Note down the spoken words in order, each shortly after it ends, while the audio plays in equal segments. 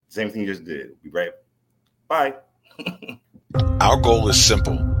Same thing you just did. Be right. Bye. Our goal is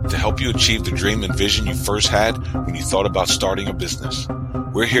simple: to help you achieve the dream and vision you first had when you thought about starting a business.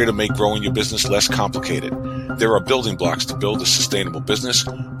 We're here to make growing your business less complicated. There are building blocks to build a sustainable business.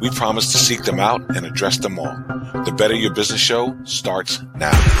 We promise to seek them out and address them all. The Better Your Business Show starts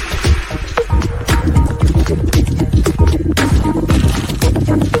now.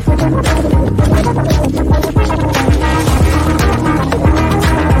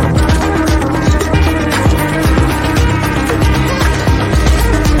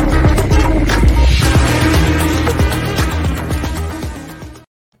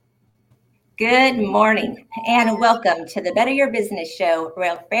 Good morning and welcome to the Better Your Business Show,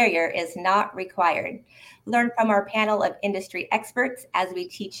 where failure is not required. Learn from our panel of industry experts as we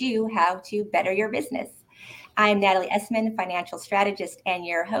teach you how to better your business. I'm Natalie Essman, financial strategist and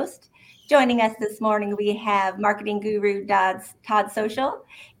your host. Joining us this morning, we have marketing guru Todd Social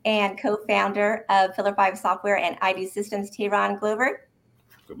and co-founder of Pillar 5 Software and ID Systems, Tehran Glover.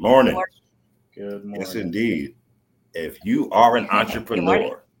 Good morning. Good morning. Yes, indeed. If you are an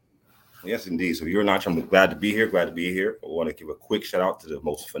entrepreneur, yes, indeed. So you're an entrepreneur. Glad to be here. I want to give a quick shout out to the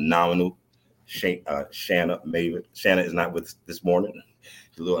most phenomenal Shanna Maven. Shanna is not with us this morning.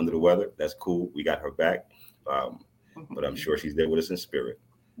 She's a little under the weather. That's cool. We got her back. But I'm sure she's there with us in spirit.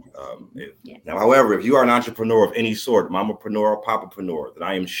 Now, however, if you are an entrepreneur of any sort, mamapreneur or papapreneur, then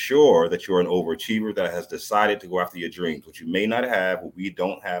I am sure that you're an overachiever that has decided to go after your dreams. What you may not have, what we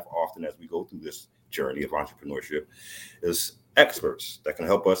don't have often as we go through this journey of entrepreneurship, is experts that can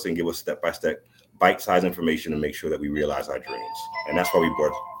help us and give us step-by-step bite-sized information and make sure that we realize our dreams. And that's why we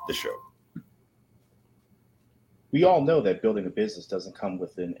brought the show. We all know that building a business doesn't come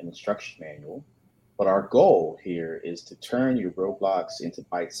with an instruction manual, but our goal here is to turn your roadblocks into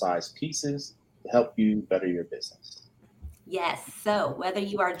bite-sized pieces to help you better your business. Yes, so whether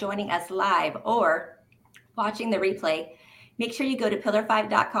you are joining us live or watching the replay, make sure you go to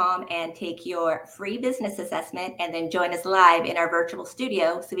pillar5.com and take your free business assessment and then join us live in our virtual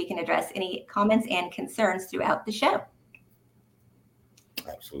studio so we can address any comments and concerns throughout the show.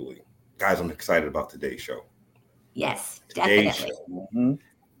 Absolutely. Guys, I'm excited about today's show. Yes, Today's definitely. show.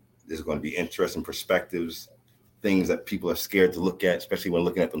 There's going to be interesting perspectives, things that people are scared to look at, especially when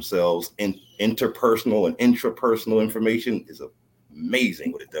looking at themselves. Interpersonal and intrapersonal information is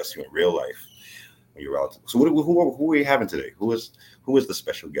amazing what it does to you in real life. You're out. So who are we having today? Who is the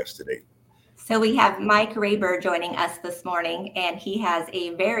special guest today? So we have Mike Raber joining us this morning, and he has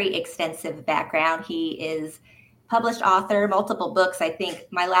a very extensive background. He is published author, multiple books. I think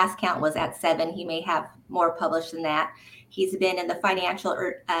my last count was at 7. He may have more published than that. He's been in the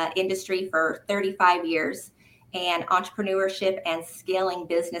financial industry for 35 years and entrepreneurship and scaling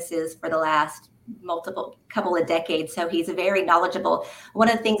businesses for the last couple of decades. So he's very knowledgeable. One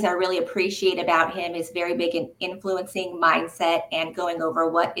of the things I really appreciate about him is very big in influencing mindset and going over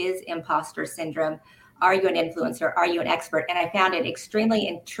what is imposter syndrome. Are you an influencer? Are you an expert? And I found it extremely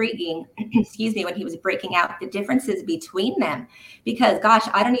intriguing, when he was breaking out the differences between them, because gosh,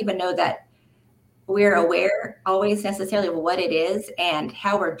 I don't even know that we're aware always necessarily of what it is and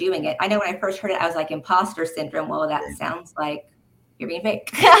how we're doing it. I know when I first heard it, I was like, imposter syndrome. Well, that sounds like you're being fake,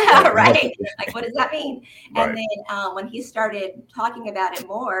 right? Like, what does that mean? Right. And then when he started talking about it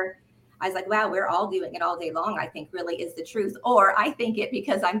more, I was like, wow, we're all doing it all day long, I think really is the truth. Or I think it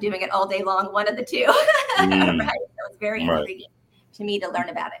because I'm doing it all day long, one of the two. Right? So it's very intriguing to me to learn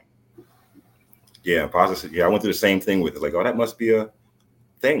about it. Yeah, positive. Yeah, I went through the same thing with it. Like, oh, that must be a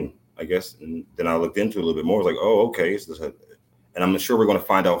thing, I guess. And then I looked into it a little bit more. I was like, oh, okay. And I'm sure we're going to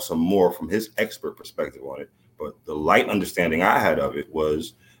find out some more from his expert perspective on it. But the light understanding I had of it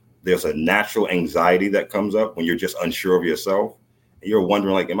was there's a natural anxiety that comes up when you're just unsure of yourself. And you're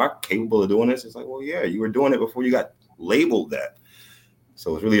wondering, like, am I capable of doing this? It's like, well, yeah, you were doing it before you got labeled that.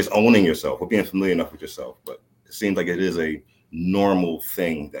 So it's really just owning yourself or being familiar enough with yourself. But it seems like it is a normal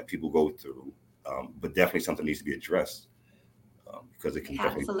thing that people go through, but definitely something needs to be addressed because it can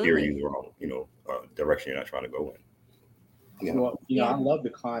definitely steer you the wrong, direction you're not trying to go in. Well, I love to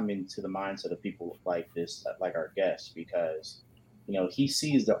climb into the mindset of people like this, like our guest, because, he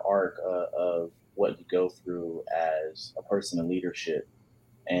sees the arc of what you go through as a person in leadership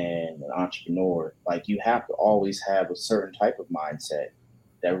and an entrepreneur. Like, you have to always have a certain type of mindset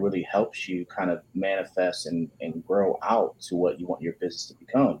that really helps you kind of manifest and grow out to what you want your business to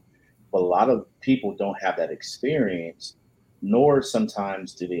become. But a lot of people don't have that experience, nor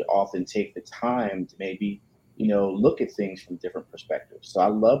sometimes do they often take the time to maybe look at things from different perspectives. So I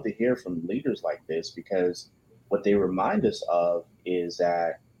love to hear from leaders like this, because what they remind us of is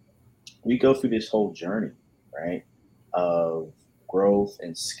that we go through this whole journey, right, of growth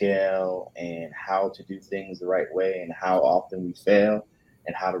and scale and how to do things the right way and how often we fail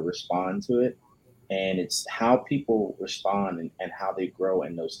and how to respond to it. And it's how people respond and how they grow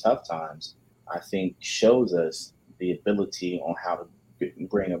in those tough times, I think shows us the ability on how to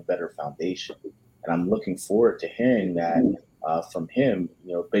bring a better foundation. And I'm looking forward to hearing that from him,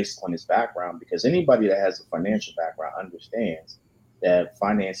 based on his background, because anybody that has a financial background understands that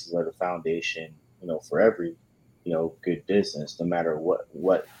finances are the foundation, for every, good business, no matter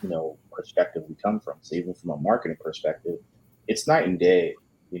what perspective we come from. So even from a marketing perspective, it's night and day,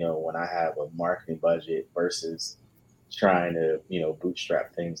 when I have a marketing budget versus trying to,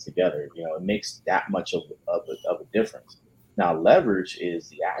 bootstrap things together. It makes that much of a difference. Now, leverage is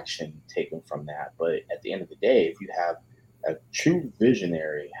the action taken from that. But at the end of the day, if you have a true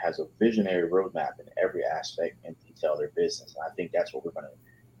visionary, has a visionary roadmap in every aspect and detail of their business, and I think that's what we're going to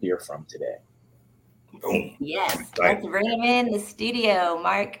hear from today. Boom. Yes, let's bring him in the studio,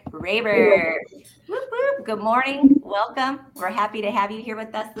 Mark Raber. Whoop, whoop. Good morning. Welcome. We're happy to have you here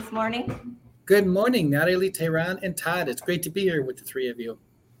with us this morning. Good morning, Natalie, Tehran, and Todd. It's great to be here with the three of you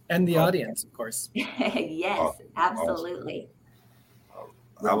and the audience, of course. Yes, absolutely.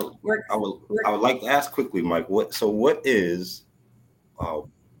 I would like to ask quickly, Mike. What is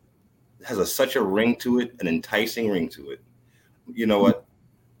has such a ring to it, an enticing ring to it? You know what?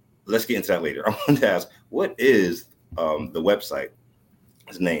 Let's get into that later. I want to ask, what is the website?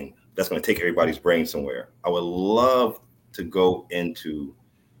 His name that's going to take everybody's brain somewhere. I would love to go into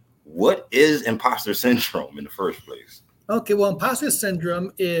what is imposter syndrome in the first place. Okay, well, imposter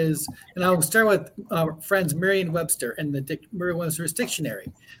syndrome is, and I'll start with friends Merriam-Webster and the Merriam-Webster's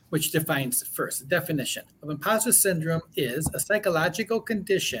dictionary, which defines first. The definition of imposter syndrome is a psychological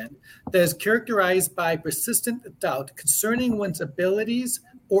condition that is characterized by persistent doubt concerning one's abilities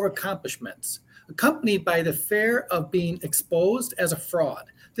or accomplishments, accompanied by the fear of being exposed as a fraud,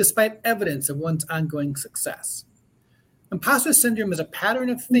 despite evidence of one's ongoing success. Imposter syndrome is a pattern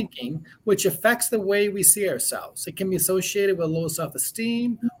of thinking which affects the way we see ourselves. It can be associated with low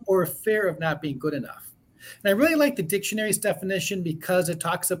self-esteem or a fear of not being good enough. And I really like the dictionary's definition because it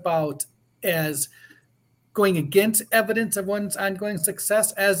talks about as going against evidence of one's ongoing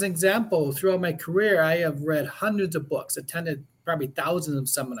success. As an example, throughout my career, I have read hundreds of books, attended probably thousands of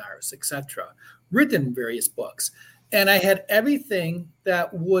seminars, etc., written various books. And I had everything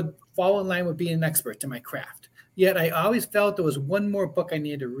that would fall in line with being an expert in my craft. Yet I always felt there was one more book I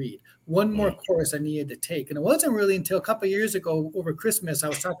needed to read, one more course I needed to take. And it wasn't really until a couple of years ago over Christmas, I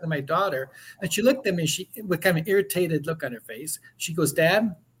was talking to my daughter, and she looked at me with kind of irritated look on her face. She goes,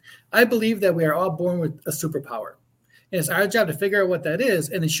 "Dad, I believe that we are all born with a superpower. And it's our job to figure out what that is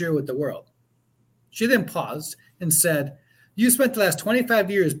and then share it with the world." She then paused and said, "You spent the last 25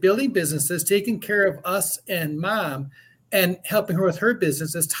 years building businesses, taking care of us and Mom, and helping her with her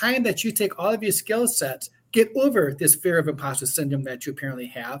business. It's time that you take all of your skill sets, get over this fear of imposter syndrome that you apparently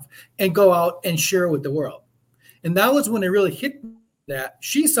have, and go out and share it with the world." And that was when it really hit me that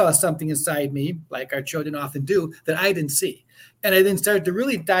she saw something inside me, like our children often do, that I didn't see. And I then started to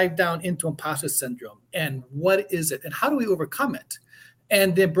really dive down into imposter syndrome and what is it and how do we overcome it?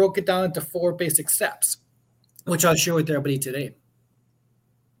 And then broke it down into 4 basic steps, which I'll share with everybody today.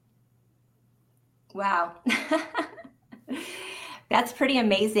 Wow. That's pretty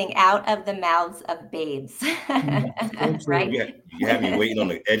amazing. Out of the mouths of babes, right? You had me waiting on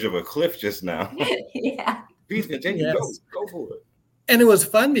the edge of a cliff just now. Yeah. Please continue. Yes. Go for it. And it was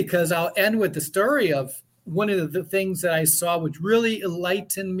fun because I'll end with the story of one of the things that I saw, which really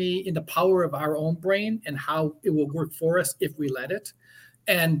enlightened me in the power of our own brain and how it will work for us if we let it.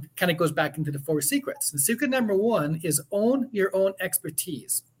 And kind of goes back into the 4 secrets. And secret number 1 is own your own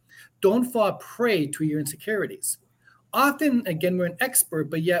expertise. Don't fall prey to your insecurities. Often, again, we're an expert,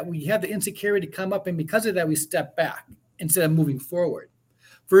 but yet we have the insecurity come up, and because of that, we step back instead of moving forward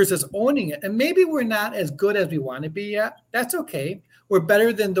versus owning it. And maybe we're not as good as we want to be yet. That's okay. We're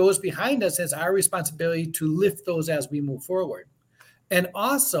better than those behind us. It's our responsibility to lift those as we move forward. And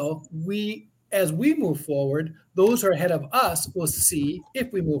also, as we move forward, those who are ahead of us will see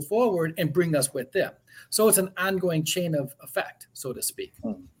if we move forward and bring us with them. So it's an ongoing chain of effect, so to speak.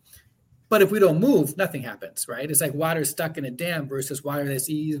 But if we don't move, nothing happens, right? It's like water stuck in a dam versus water that's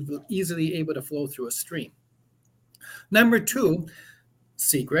easily able to flow through a stream. Number 2,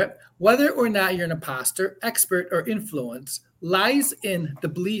 secret, whether or not you're an imposter, expert, or influence, lies in the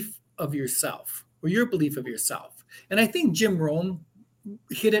belief of yourself or your belief of yourself. And I think Jim Rohn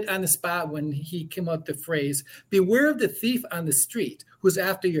hit it on the spot when he came up with the phrase, beware of the thief on the street who's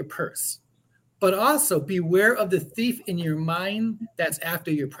after your purse, but also beware of the thief in your mind that's after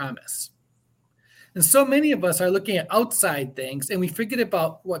your promise. And so many of us are looking at outside things and we forget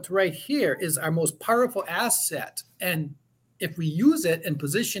about what's right here is our most powerful asset. And if we use it and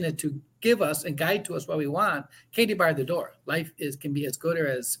position it to give us and guide to us what we want, Katie barred the door. Life can be as good or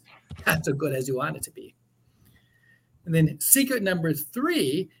as not so good as you want it to be. And then secret number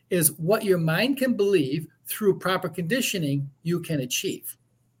 3 is what your mind can believe through proper conditioning you can achieve.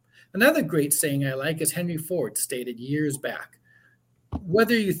 Another great saying I like is Henry Ford stated years back.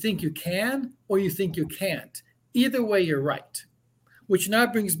 Whether you think you can or you think you can't, either way you're right. Which now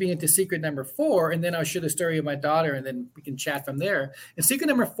brings me into secret number 4, and then I'll share the story of my daughter, and then we can chat from there. And secret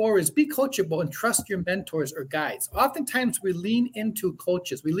number 4 is be coachable and trust your mentors or guides. Oftentimes we lean into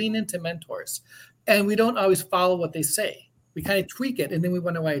coaches, we lean into mentors, and we don't always follow what they say. We kind of tweak it, and then we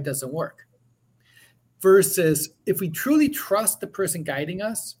wonder why it doesn't work. Versus if we truly trust the person guiding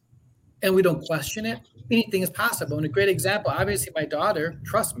us, and we don't question it, anything is possible. And a great example, obviously my daughter,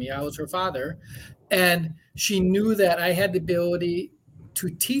 trust me, I was her father, and she knew that I had the ability to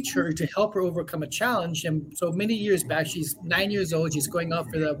teach her, to help her overcome a challenge. And so many years back, she's 9 years old, she's going out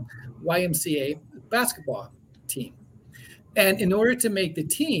for the YMCA basketball team. And in order to make the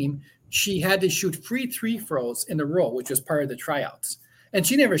team, she had to shoot free throws in a row, which was part of the tryouts. And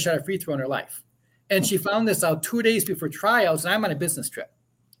she never shot a free throw in her life. And she found this out 2 days before tryouts, and I'm on a business trip.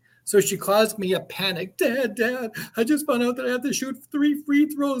 So she caused me a panic. Dad, I just found out that I have to shoot 3 free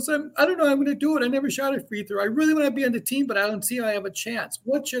throws. I don't know how I'm going to do it. I never shot a free throw. I really want to be on the team, but I don't see how I have a chance.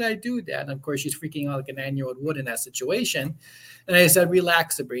 What should I do, Dad? And of course, she's freaking out like a 9-year-old would in that situation. And I said,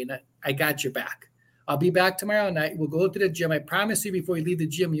 relax, Sabrina. I got your back. I'll be back tomorrow night. We'll go to the gym. I promise you before you leave the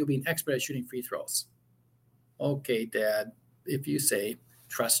gym, you'll be an expert at shooting free throws. Okay, Dad, if you say,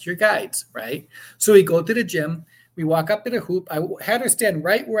 trust your guides, right? So we go to the gym. We walk up to the hoop. I had her stand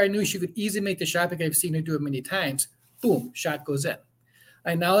right where I knew she could easily make the shot because I've seen her do it many times. Boom, shot goes in.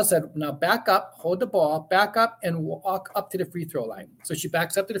 I now said, now back up, hold the ball, back up, and walk up to the free throw line. So she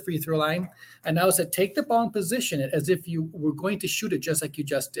backs up to the free throw line. I now said, take the ball and position it as if you were going to shoot it just like you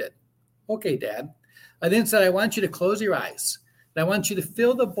just did. Okay, Dad. I then said, I want you to close your eyes. And I want you to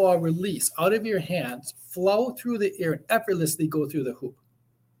feel the ball release out of your hands, flow through the air, and effortlessly go through the hoop.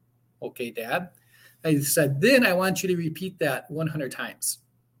 Okay, Dad. I said, then I want you to repeat that 100 times.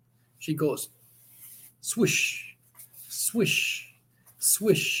 She goes, swish, swish,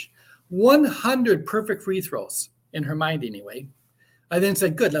 swish. 100 perfect free throws in her mind anyway. I then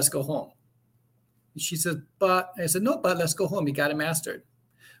said, good, let's go home. She said, but I said, no, but let's go home. You got it mastered.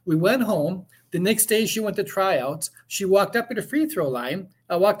 We went home. The next day she went to tryouts. She walked up to the free throw line.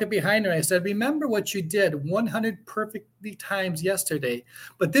 I walked up behind her. I said, remember what you did 100 perfectly times yesterday,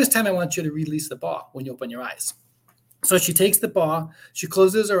 but this time I want you to release the ball when you open your eyes. So she takes the ball. She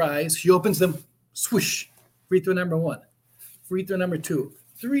closes her eyes. She opens them. Swish. Free throw number 1. Free throw number 2.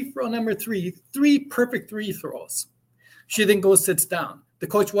 Free throw number 3. 3 perfect free throws. She then goes, sits down. The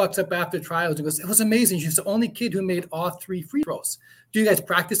coach walks up after trials and goes, it was amazing. She's the only kid who made all 3 free throws. Do you guys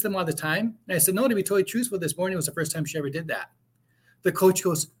practice them all the time? And I said, no, to be totally truthful, this morning was the first time she ever did that. The coach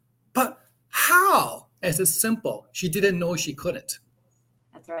goes, but how? I said, simple. She didn't know she couldn't.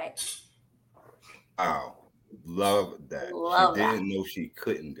 That's right. Wow. Love that. Love she that. didn't know she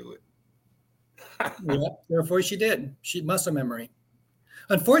couldn't do it. Yeah, therefore she did. She muscle memory.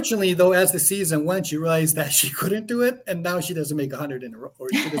 Unfortunately, though, as the season went, she realized that she couldn't do it, and now she doesn't make 100 in a row, or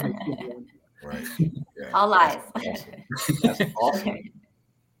she doesn't make 2 in a row. Right. Yeah. All lies. That's awesome. That's awesome.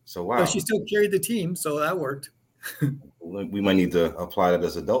 So wow. But she still carried the team, so that worked. We might need to apply that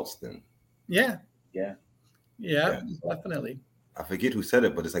as adults then. Yeah, Yeah. definitely. I forget who said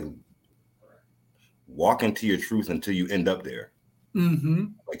it, but it's like walk into your truth until you end up there. Mm-hmm.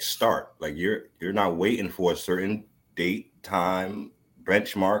 Like start. Like you're not waiting for a certain date, time,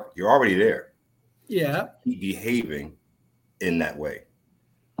 benchmark. You're already there. Yeah. Keep behaving in that way.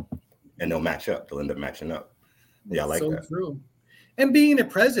 And they'll match up. They'll end up matching up. Yeah, I like that. So true. And being in the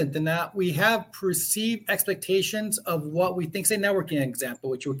present in that we have perceived expectations of what we think, say networking example,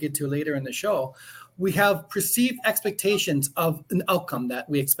 which we'll get to later in the show. We have perceived expectations of an outcome that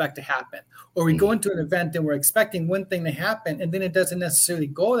we expect to happen. Or we go into an event and we're expecting one thing to happen, and then it doesn't necessarily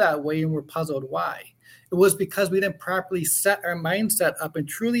go that way, and we're puzzled why. It was because we didn't properly set our mindset up and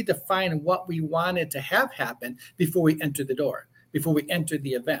truly define what we wanted to have happen before we entered the door, before we entered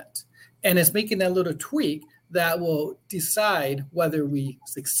the event. And it's making that little tweak that will decide whether we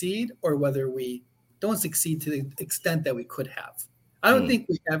succeed or whether we don't succeed to the extent that we could have. I don't think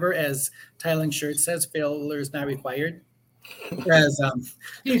we ever, as Tyling Shirt says, failure is not required. As I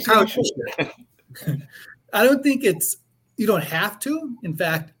don't think you don't have to. In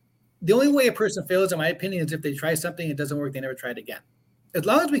fact, the only way a person fails, in my opinion, is if they try something and it doesn't work, they never try it again. As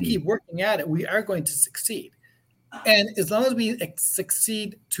long as we keep working at it, we are going to succeed. And as long as we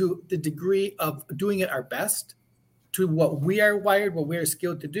succeed to the degree of doing it our best, to what we are wired, what we are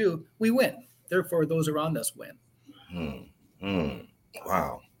skilled to do, we win. Therefore, those around us win.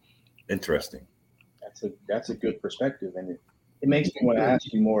 Wow. Interesting. That's a good perspective. And it makes me want to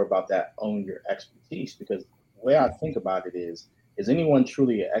ask you more about that, own your expertise, because the way I think about it is anyone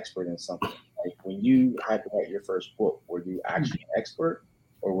truly an expert in something? Like when you had to write your first book, were you actually an expert,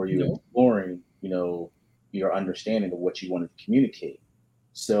 or were you exploring, your understanding of what you wanted to communicate?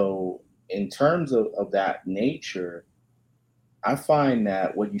 So in terms of that nature, I find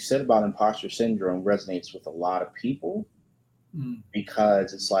that what you said about imposter syndrome resonates with a lot of people,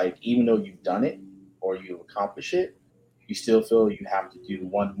 because it's like, even though you've done it or you've accomplished it, you still feel you have to do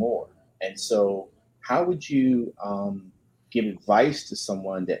one more. And so how would you give advice to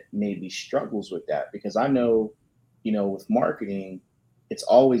someone that maybe struggles with that? Because I know, with marketing, it's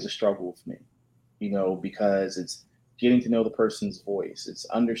always a struggle with me, because it's getting to know the person's voice, it's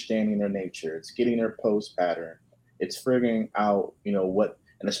understanding their nature, it's getting their post pattern, it's figuring out, what,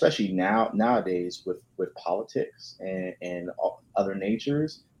 and especially nowadays with politics and other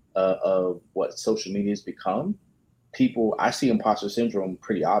natures of what social media has become. People, I see imposter syndrome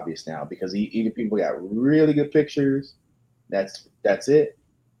pretty obvious now, because either people got really good pictures, that's it,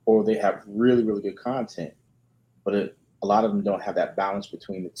 or they have really, really good content. But a lot of them don't have that balance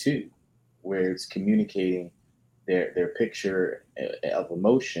between the two, where it's communicating their picture of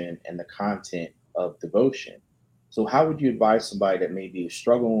emotion and the content of devotion. So how would you advise somebody that maybe is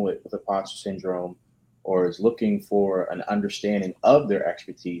struggling with imposter syndrome, or is looking for an understanding of their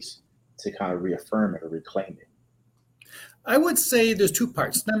expertise, to kind of reaffirm it or reclaim it? I would say there's two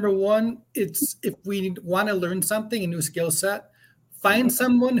parts. Number one, it's if we want to learn something, a new skill set, find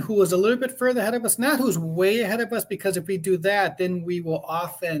someone who is a little bit further ahead of us, not who's way ahead of us, because if we do that, then we will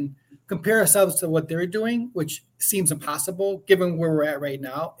often compare ourselves to what they're doing, which seems impossible given where we're at right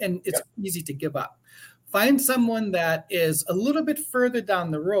now. And it's easy to give up. Find someone that is a little bit further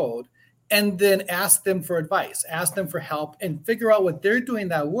down the road, and then ask them for advice, ask them for help, and figure out what they're doing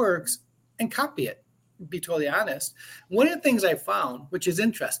that works and copy it. Be totally honest. One of the things I found, which is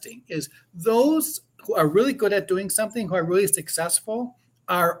interesting, is those who are really good at doing something, who are really successful,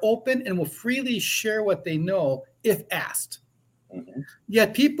 are open and will freely share what they know if asked.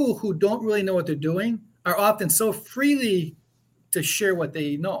 Yet people who don't really know what they're doing are often so freely to share what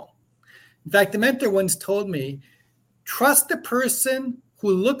they know. In fact, the mentor once told me, trust the person who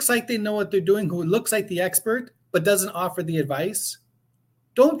looks like they know what they're doing, who looks like the expert, but doesn't offer the advice.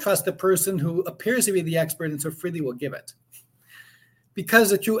 Don't trust the person who appears to be the expert and so freely will give it. Because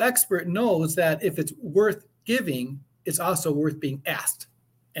the true expert knows that if it's worth giving, it's also worth being asked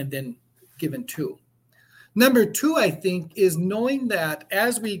and then given to. Number two, I think, is knowing that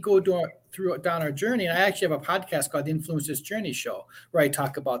as we go down our journey, and I actually have a podcast called The Influencer's Journey Show, where I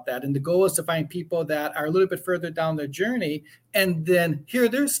talk about that. And the goal is to find people that are a little bit further down their journey and then hear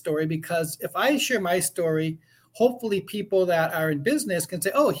their story. Because if I share my story, hopefully people that are in business can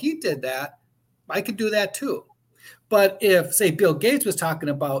say, oh, he did that, I could do that too. But if, say, Bill Gates was talking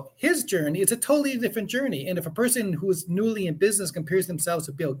about his journey, it's a totally different journey. And if a person who's newly in business compares themselves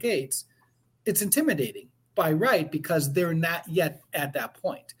to Bill Gates, it's intimidating by right, because they're not yet at that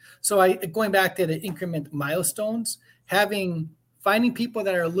point. So going back to the increment milestones, finding people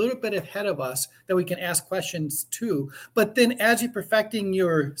that are a little bit ahead of us that we can ask questions to. But then as you're perfecting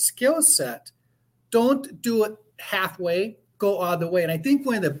your skill set, don't do it halfway, go all the way. And I think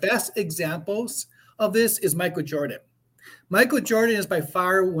one of the best examples of this is Michael Jordan. Michael Jordan is by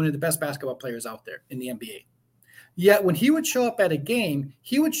far one of the best basketball players out there in the NBA. Yet when he would show up at a game,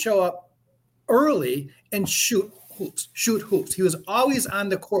 he would show up early and shoot hoops. He was always on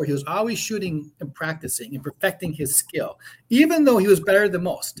the court. He was always shooting and practicing and perfecting his skill. Even though he was better than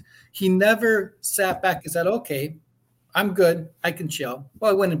most, he never sat back and said, okay, I'm good, I can chill.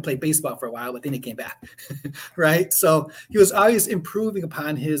 Well, I went and played baseball for a while, but then he came back, right? So he was always improving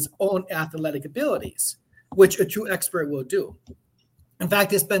upon his own athletic abilities, which a true expert will do. In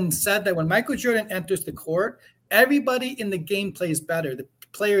fact, it's been said that when Michael Jordan enters the court, everybody in the game plays better. The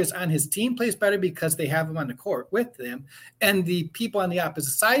players on his team plays better because they have him on the court with them, and the people on the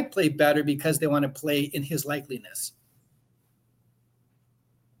opposite side play better because they want to play in his likeliness.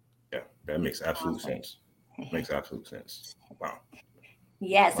 Yeah, that makes absolute sense. Makes absolute sense. Wow.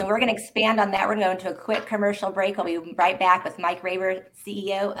 Yes, and we're going to expand on that. We're going to go into a quick commercial break. I'll be right back with Mike Raber,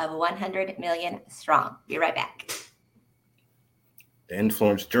 CEO of 100 Million Strong. Be right back. The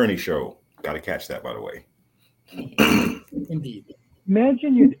Influence Journey Show. Got to catch that, by the way. Indeed.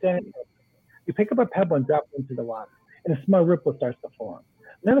 Imagine you pick up a pebble and drop it into the water. and a small ripple starts to form.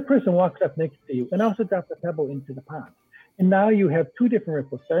 Another person walks up next to you and also drops a pebble into the pond. And now you have two different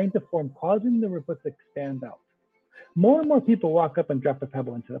ripples starting to form, causing the ripples to expand out. More and more people walk up and drop a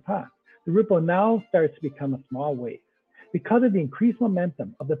pebble into the pond. The ripple now starts to become a small wave. Because of the increased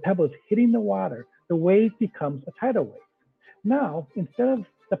momentum of the pebbles hitting the water, the wave becomes a tidal wave. Now, instead of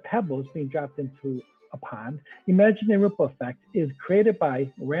the pebbles being dropped into a pond, imagine the ripple effect is created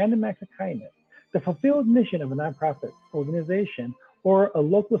by random acts of kindness, the fulfilled mission of a nonprofit organization or a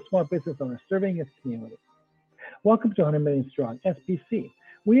local small business owner serving its community. Welcome to 100 Million Strong, SPC.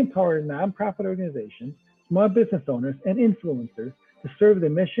 We empower nonprofit organizations, small business owners, and influencers to serve the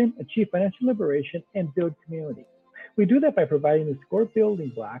mission, achieve financial liberation, and build community. We do that by providing the core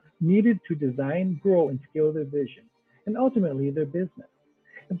building blocks needed to design, grow, and scale their vision, and ultimately their business.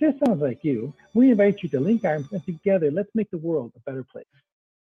 If this sounds like you, we invite you to link arms and together, let's make the world a better place.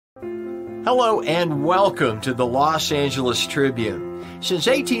 Hello and welcome to the Los Angeles Tribune. Since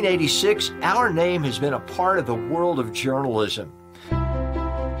 1886, our name has been a part of the world of journalism.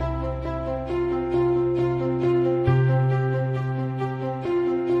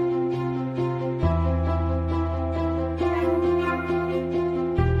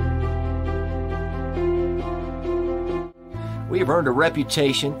 We have earned a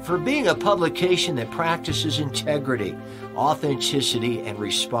reputation for being a publication that practices integrity, authenticity, and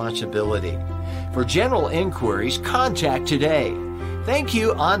responsibility. For general inquiries, contact today. Thank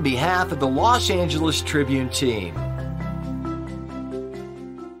you on behalf of the Los Angeles Tribune team.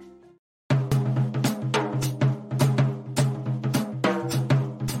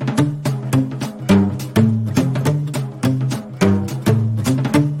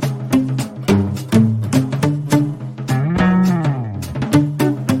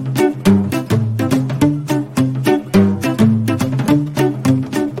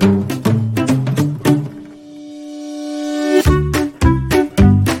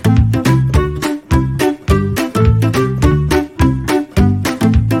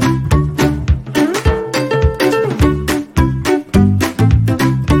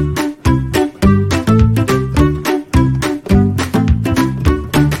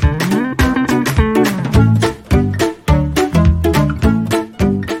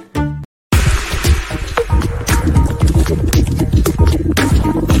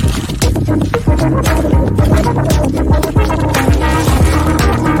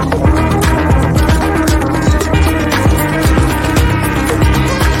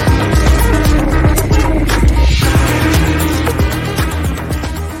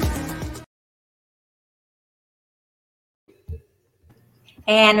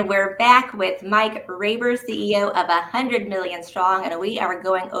 And we're back with Mike Raber, CEO of 100 Million Strong, and we are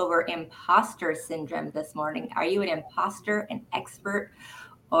going over imposter syndrome this morning. Are you an imposter, an expert,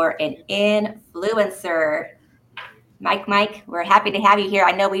 or an influencer? Mike, we're happy to have you here.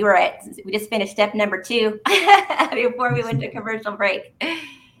 I know we just finished step number 2 before we went to commercial break.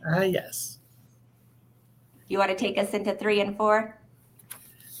 Yes. You want to take us into 3 and 4?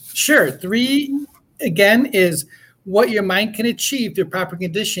 Sure. 3, again, is what your mind can achieve through proper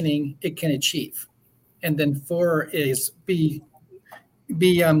conditioning, it can achieve. And then 4 is be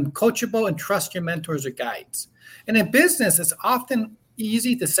coachable and trust your mentors or guides. And in business, it's often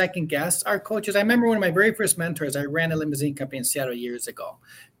easy to second guess our coaches. I remember one of my very first mentors, I ran a limousine company in Seattle years ago.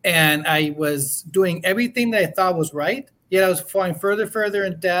 And I was doing everything that I thought was right, yet I was falling further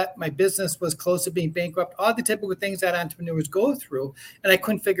in debt. My business was close to being bankrupt, all the typical things that entrepreneurs go through. And I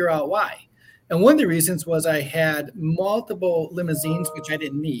couldn't figure out why. And one of the reasons was I had multiple limousines, which I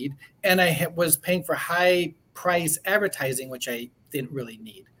didn't need, and I was paying for high price advertising, which I didn't really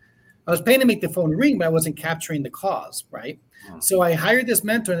need. I was paying to make the phone ring, but I wasn't capturing the calls, right? So I hired this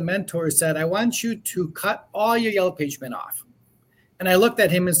mentor, and the mentor said, I want you to cut all your Yellow Page men off. And I looked at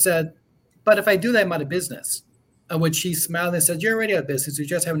him and said, but if I do that, I'm out of business. On which he smiled and said, you're already out of business. You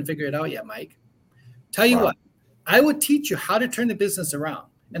just haven't figured it out yet, Mike. Tell you what, I would teach you how to turn the business around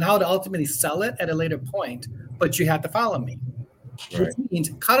and how to ultimately sell it at a later point, but you have to follow me. Right. Which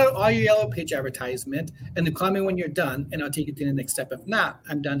means cut out all your Yellow Page advertisement and then call me when you're done, and I'll take you to the next step. If not,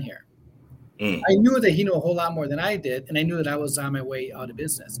 I'm done here. I knew that he knew a whole lot more than I did, and I knew that I was on my way out of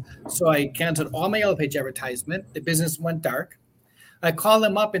business. So I canceled all my Yellow Page advertisement. The business went dark. I called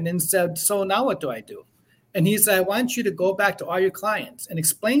him up and then said, so now what do I do? And he said, I want you to go back to all your clients and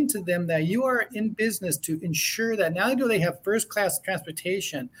explain to them that you are in business to ensure that not only do they have first-class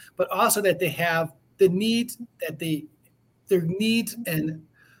transportation, but also that they have the needs that their needs and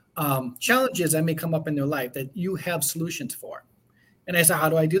challenges that may come up in their life that you have solutions for. And I said, how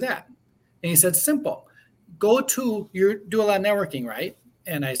do I do that? And he said, simple. Do a lot of networking, right?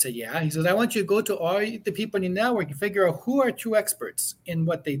 And I said, yeah. He says, I want you to go to all the people in your network and figure out who are true experts in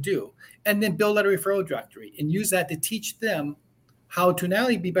what they do, and then build out a referral directory and use that to teach them how to not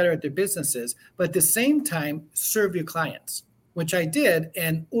only be better at their businesses, but at the same time, serve your clients, which I did.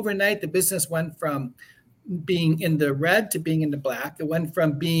 And overnight, the business went from being in the red to being in the black. It went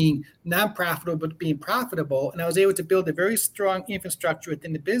from being non-profitable to being profitable. And I was able to build a very strong infrastructure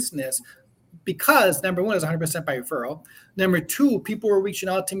within the business because, number one, it was 100% by referral. Number two, people were reaching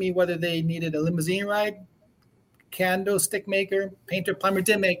out to me whether they needed a limousine ride, candlestick maker, painter, plumber,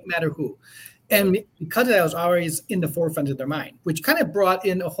 didn't matter who. And because of that, I was always in the forefront of their mind, which kind of brought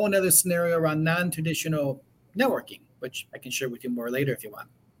in a whole other scenario around non-traditional networking, which I can share with you more later if you want.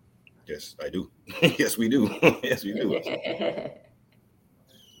 Yes, I do. Yes, we do. Yes, we do.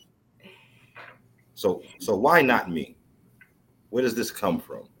 So why not me? Where does this come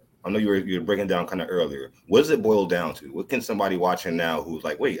from? I know you were breaking down kind of earlier. What does it boil down to? What can somebody watching now who's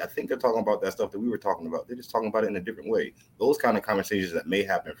like, wait, I think they're talking about that stuff that we were talking about. They're just talking about it in a different way. Those kind of conversations that may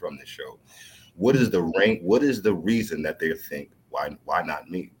happen from this show. What is the rank? What is the reason that they think, why not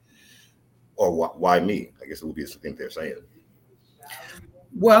me? Or why me? I guess it would be something they're saying.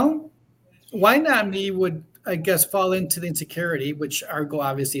 Well, why not me would, I guess, fall into the insecurity, which our goal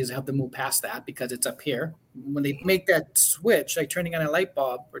obviously is to help them move past that because it's up here. When they make that switch, like turning on a light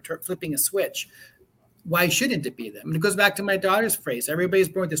bulb or flipping a switch, why shouldn't it be them? And it goes back to my daughter's phrase. Everybody's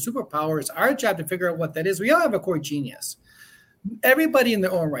born with a superpower. It's our job to figure out what that is. We all have a core genius. Everybody in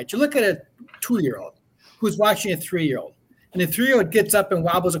their own right. You look at a 2-year-old who's watching a 3-year-old, and the 3-year-old gets up and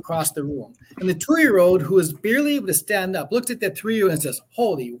wobbles across the room. And the 2-year-old who is barely able to stand up looks at that 3-year-old and says,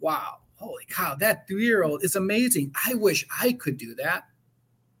 holy cow, that 3-year-old is amazing. I wish I could do that.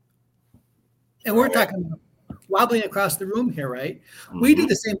 And we're talking about wobbling across the room here, right? Mm-hmm. We do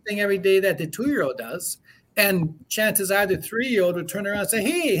the same thing every day that the 2-year-old does. And chances are the 3-year-old will turn around and say,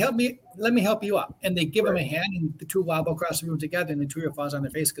 hey, help me, let me help you up. And they give them a hand and the two wobble across the room together and the 2-year-old falls on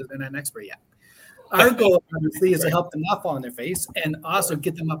their face because they're not an expert yet. Our goal, obviously, is to help them not fall on their face and also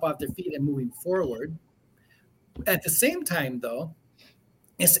get them up off their feet and moving forward. At the same time, though,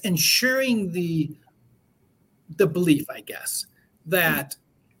 it's ensuring the belief, I guess, that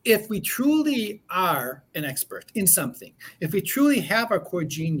if we truly are an expert in something, if we truly have our core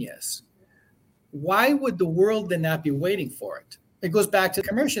genius, why would the world then not be waiting for it? It goes back to the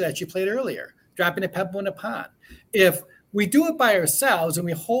commercial that you played earlier, dropping a pebble in a pond. If we do it by ourselves and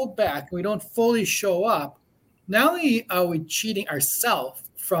we hold back and we don't fully show up, not only are we cheating ourselves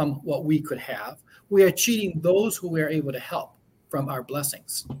from what we could have, we are cheating those who we are able to help from our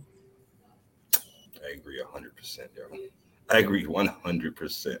blessings. I agree 100%, yo. I agree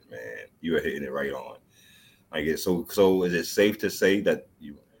 100%, man. You are hitting it right on. I guess so is it safe to say that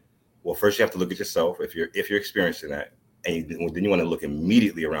first you have to look at yourself if you're experiencing that, and then you want to look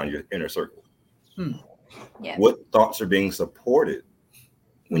immediately around your inner circle. Yeah. What thoughts are being supported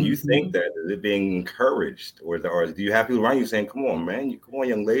when you think that? Is it being encouraged, or do you have people around you saying, "Come on, man, come on,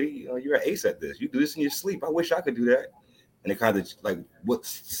 young lady, you're an ace at this. You do this in your sleep. I wish I could do that." And it kind of like what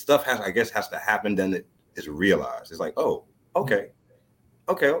stuff has to happen, then it is realized. It's like, oh, okay.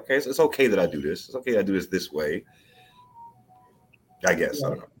 So it's okay that I do this. It's okay that I do this way. I guess. I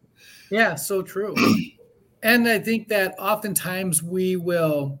don't know. Yeah, so true. And I think that oftentimes we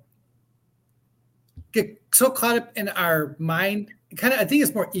will get so caught up in our mind. I think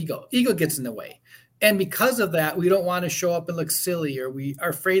it's more ego. Ego gets in the way. And because of that, we don't want to show up and look silly, or we are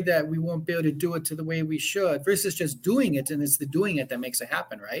afraid that we won't be able to do it to the way we should versus just doing it. And it's the doing it that makes it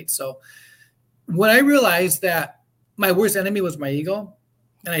happen, right? So when I realized that my worst enemy was my ego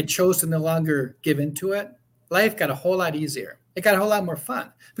and I chose to no longer give into it, life got a whole lot easier. It got a whole lot more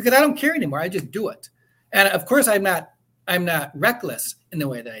fun because I don't care anymore. I just do it. And of course, I'm not reckless in the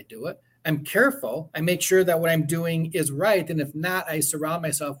way that I do it. I'm careful. I make sure that what I'm doing is right. And if not, I surround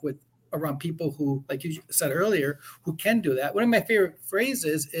myself around people who, like you said earlier, who can do that. One of my favorite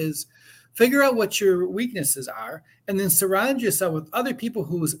phrases is figure out what your weaknesses are and then surround yourself with other people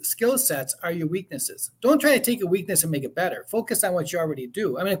whose skill sets are your weaknesses. Don't try to take a weakness and make it better. Focus on what you already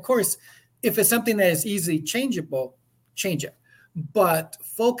do. I mean, of course, if it's something that is easily changeable, change it. But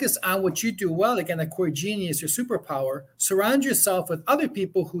focus on what you do well. Again, the core genius, your superpower. Surround yourself with other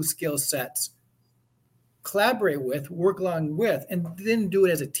people whose skill sets collaborate with, work along with, and then do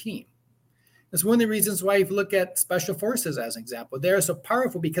it as a team. That's one of the reasons why if you look at special forces as an example, they're so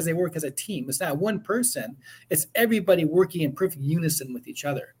powerful because they work as a team. It's not one person. It's everybody working in perfect unison with each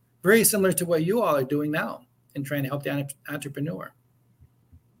other. Very similar to what you all are doing now in trying to help the entrepreneur.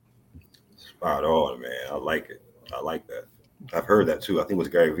 Spot on, man. I like it. I like that. I've heard that too. I think it was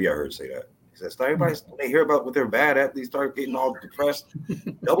Gary Vee I heard say that. That's everybody. They hear about what they're bad at, they start getting all depressed.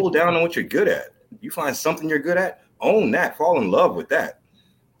 Double down on what you're good at. You find something you're good at, own that, fall in love with that.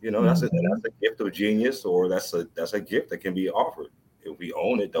 That's a gift of genius, or that's a gift that can be offered. If we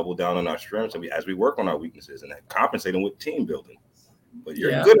own it, double down on our strengths, and as we work on our weaknesses, and compensate them with team building. But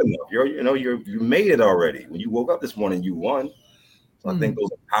you're good enough. You made it already. When you woke up this morning, you won. So I think those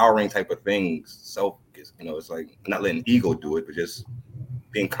empowering type of things, it's like not letting ego do it, but just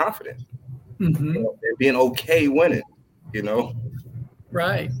being confident, and being okay winning.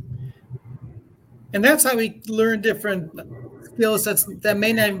 Right. And that's how we learn different skills that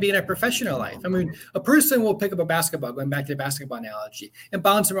may not even be in a professional life. I mean, a person will pick up a basketball, going back to the basketball analogy, and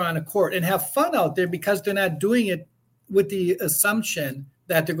bounce around a court and have fun out there because they're not doing it with the assumption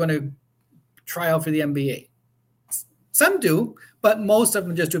that they're going to try out for the NBA. Some do, but most of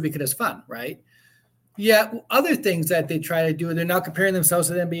them just do it because it's fun, right? Yeah, other things that they try to do, they're now comparing themselves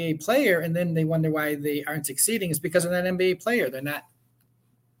to the NBA player, and then they wonder why they aren't succeeding. It's because of that NBA player.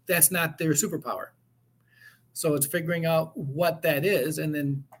 That's not their superpower. So it's figuring out what that is and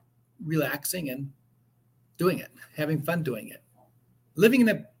then relaxing and doing it, having fun doing it. Living in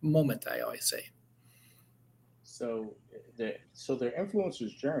the moment, I always say. So their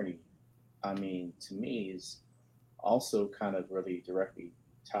influencer's journey, I mean, to me is also kind of really directly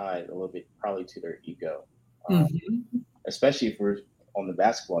tied a little bit probably to their ego, especially if we're on the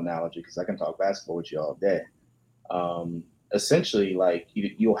basketball analogy, because I can talk basketball with you all day. Essentially, like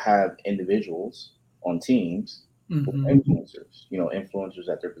you'll have individuals on teams, influencers, influencers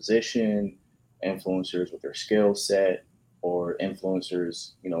at their position, influencers with their skill set, or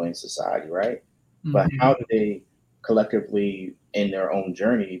influencers, in society, right? But how do they collectively in their own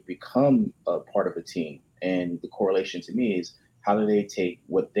journey become a part of a team? And the correlation to me is, how do they take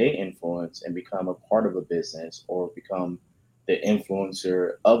what they influence and become a part of a business, or become the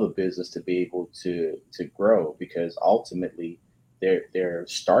influencer of a business to be able to grow? Because ultimately they're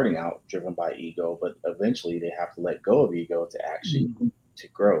starting out driven by ego, but eventually they have to let go of ego to actually to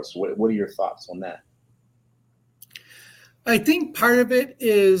grow. So what are your thoughts on that? I think part of it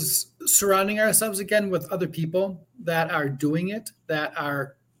is surrounding ourselves again with other people that are doing it, that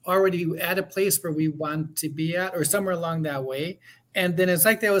are already at a place where we want to be at, or somewhere along that way. And then it's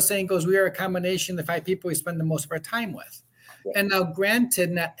like they were saying, we are a combination of the 5 people we spend the most of our time with. Yeah. And now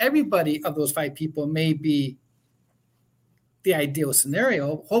granted, not everybody of those 5 people may be the ideal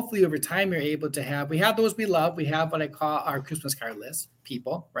scenario. Hopefully over time you're able to we have those we love. We have what I call our Christmas card list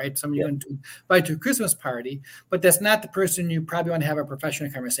people, right? Some of you want to invite to a Christmas party, but that's not the person you probably want to have a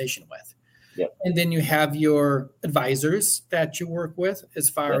professional conversation with. Yep. And then you have your advisors that you work with, as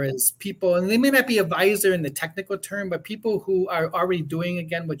far as people, and they may not be advisor in the technical term, but people who are already doing,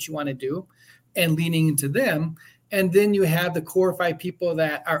 again, what you want to do and leaning into them. And then you have the core 5 people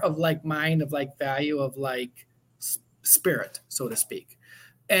that are of like mind, of like value, of like spirit, so to speak.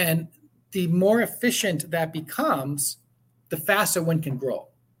 And the more efficient that becomes, the faster one can grow.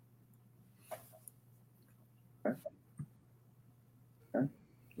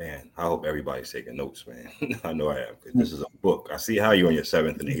 Man, I hope everybody's taking notes, man. I know I am, because this is a book. I see how you're on your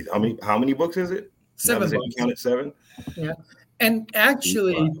 7th and 8th. How many books is it? 7 books. You counted 7? Yeah. And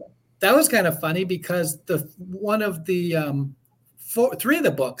actually, that was kind of funny, because one of the 3 of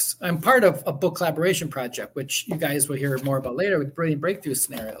the books, I'm part of a book collaboration project, which you guys will hear more about later, with Brilliant Breakthrough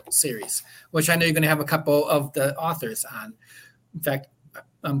Scenario Series, which I know you're going to have a couple of the authors on. In fact,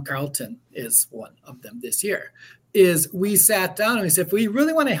 Carlton is one of them this year. Is we sat down and we said, if we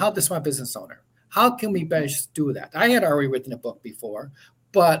really want to help the small business owner, how can we best do that? I had already written a book before,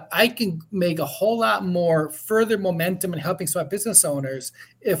 but I can make a whole lot more further momentum in helping small business owners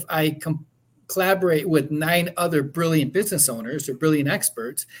if I collaborate with 9 other brilliant business owners or brilliant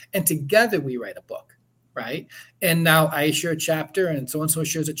experts, and together we write a book, right? And now I share a chapter, and so-and-so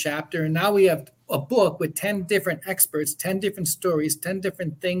shares a chapter, and now we have a book with 10 different experts, 10 different stories, 10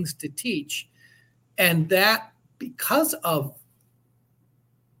 different things to teach. And that, because of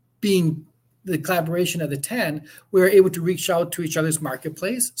being the collaboration of the 10, we're able to reach out to each other's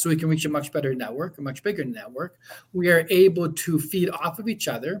marketplace, so we can reach a much better network, a much bigger network. We are able to feed off of each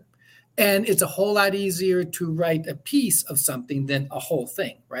other. And it's a whole lot easier to write a piece of something than a whole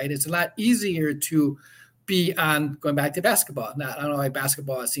thing, right? It's a lot easier to be on, going back to basketball. Now, I don't know why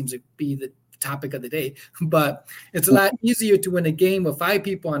basketball seems to be the topic of the day, but it's a lot easier to win a game with 5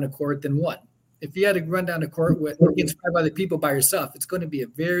 people on the court than 1. If you had to run down the court against 5 other people by yourself, it's going to be a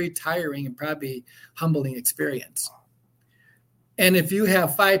very tiring and probably humbling experience. And if you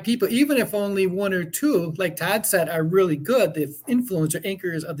have 5 people, even if only 1 or 2, like Todd said, are really good, the influencer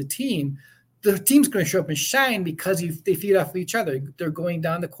anchors of the team, the team's going to show up and shine because they feed off of each other. They're going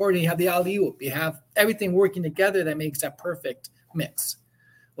down the court and you have the alley-oop. You have everything working together that makes that perfect mix.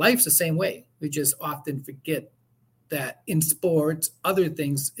 Life's the same way. We just often forget that in sports, other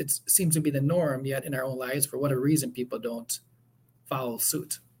things, it seems to be the norm, yet in our own lives, for whatever reason, people don't follow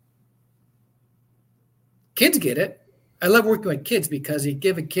suit. Kids get it. I love working with kids because you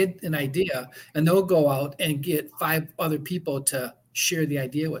give a kid an idea and they'll go out and get 5 other people to share the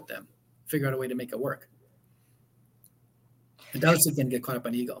idea with them, figure out a way to make it work. Adults again get caught up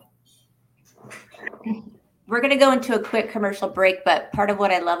on ego. We're going to go into a quick commercial break, but part of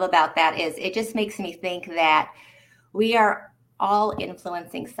what I love about that is it just makes me think that we are all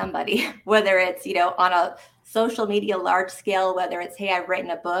influencing somebody, whether it's, on a social media large scale, whether it's, hey, I've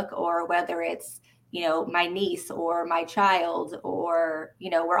written a book, or whether it's, my niece or my child, or,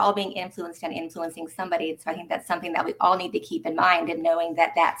 we're all being influenced and influencing somebody. So I think that's something that we all need to keep in mind, and knowing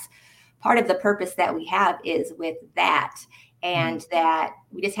that that's part of the purpose that we have is with that. And that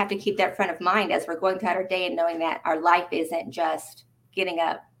we just have to keep that front of mind as we're going throughout our day, and knowing that our life isn't just getting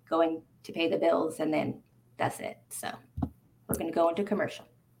up, going to pay the bills, and then that's it. So we're going to go into commercial.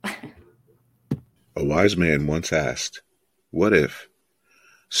 A wise man once asked, what if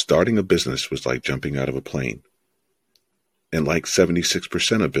starting a business was like jumping out of a plane? And like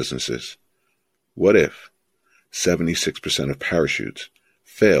 76% of businesses, what if 76% of parachutes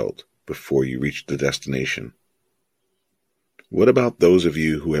failed before you reached the destination? What about those of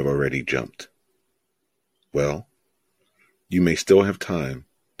you who have already jumped? Well, you may still have time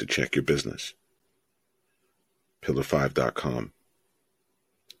to check your business. Pillar5.com,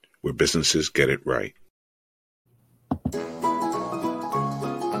 where businesses get it right.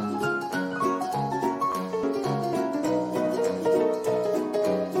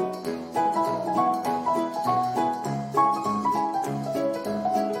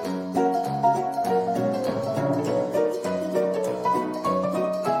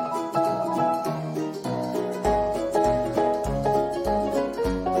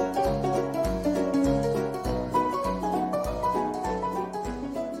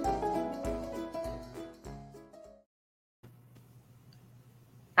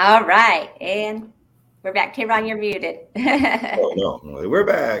 All right, and we're back. Tayron, you're muted. Oh, no, we're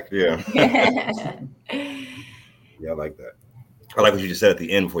back. Yeah. Yeah, I like that. I like what you just said at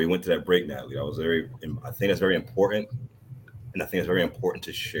the end before you went to that break, Natalie. I think that's very important, and I think it's very important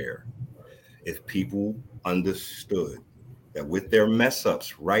to share. If people understood that with their mess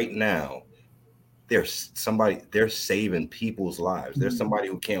ups right now, they're saving people's lives. There's somebody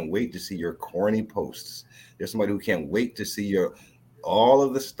who can't wait to see your corny posts. There's somebody who can't wait to see all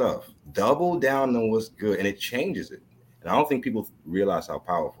of the stuff. Double down on what's good, and it changes it. And I don't think people realize how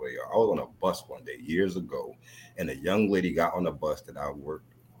powerful they are. I was on a bus one day years ago, and a young lady got on the bus that I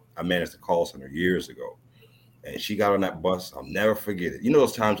managed a call center years ago. And she got on that bus. I'll never forget it. You know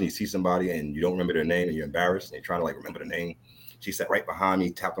those times when you see somebody and you don't remember their name and you're embarrassed and you're trying to remember the name? She sat right behind me,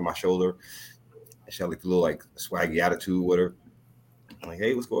 tapped on my shoulder, and she had a little swaggy attitude with her. I'm like,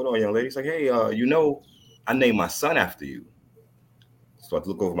 hey, what's going on, young lady? She's like, hey, I named my son after you. So I had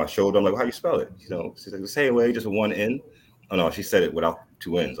to look over my shoulder. I'm like, how you spell it? She's like the same way, just one N. Oh no, she said it without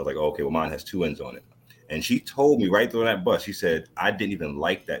 2 N's. I was like, oh, okay, well, mine has 2 N's on it. And she told me right through that bus, she said, I didn't even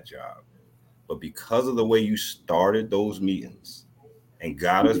like that job. But because of the way you started those meetings and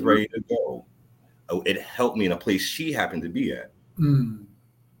got us ready to go, it helped me in a place she happened to be at.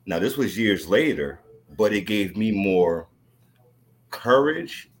 Now, this was years later, but it gave me more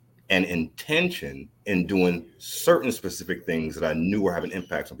courage and intention in doing certain specific things that I knew were having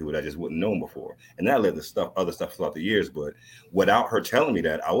impacts on people that I just wouldn't known before. And that led to other stuff throughout the years. But without her telling me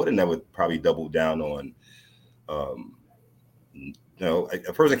that, I would have never probably doubled down on, a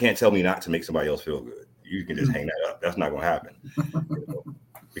person can't tell me not to make somebody else feel good. You can just hang that up. That's not going to happen.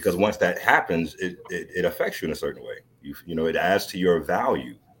 Because once that happens, it affects you in a certain way. It adds to your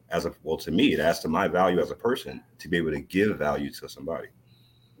value to me, it adds to my value as a person to be able to give value to somebody.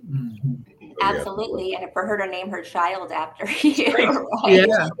 Absolutely. And for her to name her child after you, right?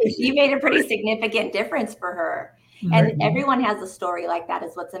 Yeah. You made a pretty significant difference for her. And everyone has a story like that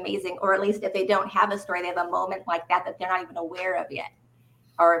is what's amazing. Or at least if they don't have a story, they have a moment like that they're not even aware of yet.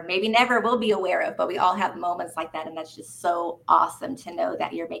 Or maybe never will be aware of, but we all have moments like that. And that's just so awesome to know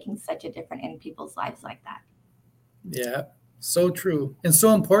that you're making such a difference in people's lives like that. Yeah, so true. And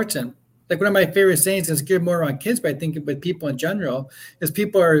so important. Like one of my favorite sayings is geared more around kids, but I think with people in general, is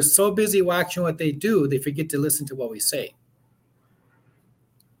people are so busy watching what they do, they forget to listen to what we say.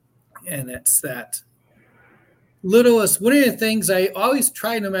 And it's that littlest, one of the things I always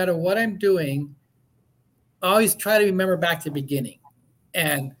try, no matter what I'm doing, I always try to remember back to the beginning.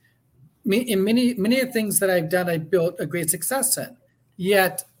 And in many of the things that I've done, I built a great success in.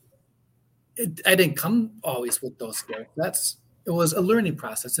 Yet, I didn't come always with those skills. It was a learning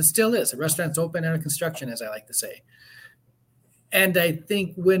process. It still is. A restaurant's open under construction, as I like to say. And I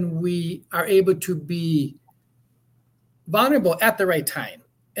think when we are able to be vulnerable at the right time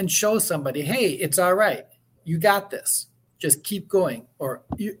and show somebody, hey, it's all right. You got this. Just keep going. Or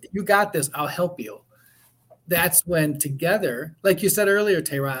you got this. I'll help you. That's when together, like you said earlier,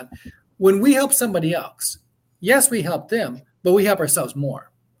 Tehran, when we help somebody else, yes, we help them, but we help ourselves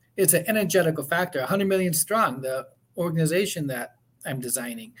more. It's an energetical factor. 100 Million Strong, the organization that I'm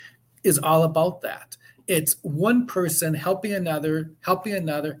designing, is all about that. It's one person helping another,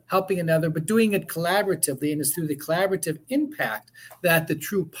 but doing it collaboratively. And it's through the collaborative impact that the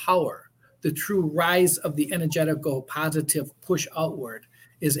true power, the true rise of the energetical positive push outward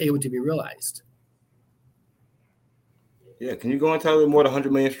is able to be realized. Yeah, can you go and tell me more than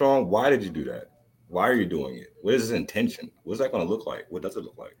 100 Million Strong? Why did you do that? Why are you doing it? What is his intention? What's that going to look like? What does it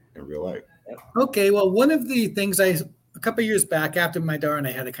look like in real life? Okay, well, one of the things a couple of years back, after my daughter and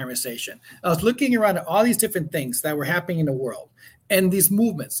I had a conversation, I was looking around at all these different things that were happening in the world, and these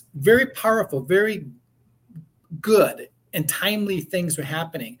movements, very powerful, very good and timely things were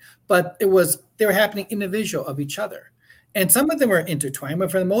happening, but they were happening individual of each other. And some of them were intertwined,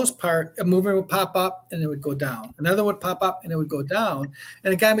 but for the most part, a movement would pop up and it would go down. Another would pop up and it would go down.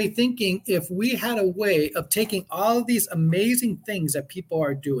 And it got me thinking, if we had a way of taking all of these amazing things that people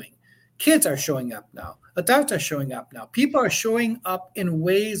are doing, kids are showing up now, adults are showing up now, people are showing up in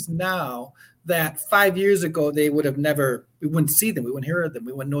ways now that 5 years ago we wouldn't see them, we wouldn't hear them,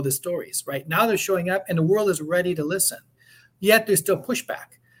 we wouldn't know the stories. Right now they're showing up and the world is ready to listen. Yet there's still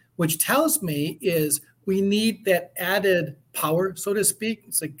pushback, which tells me is we need that added power, so to speak.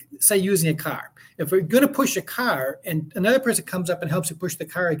 It's like, say, using a car. If we're going to push a car and another person comes up and helps you push the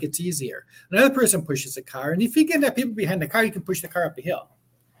car, it gets easier. Another person pushes the car. And if you get enough people behind the car, you can push the car up the hill.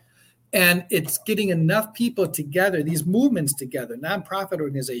 And it's getting enough people together, these movements together, nonprofit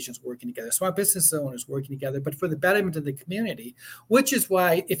organizations working together, small business owners working together, but for the betterment of the community, which is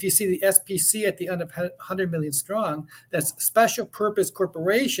why if you see the SPC at the end of 100 Million Strong, that's Special Purpose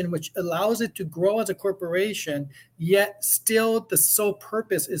Corporation, which allows it to grow as a corporation, yet still the sole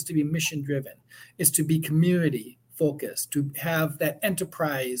purpose is to be mission driven, is to be community focused, to have that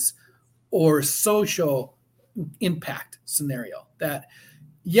enterprise or social impact scenario that,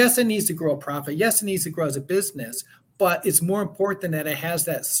 yes, it needs to grow a profit. Yes, it needs to grow as a business, but it's more important that it has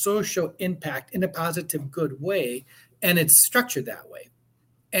that social impact in a positive, good way, and it's structured that way.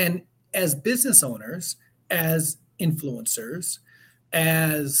 And as business owners, as influencers,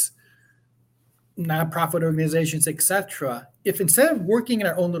 as nonprofit organizations, etc., if instead of working in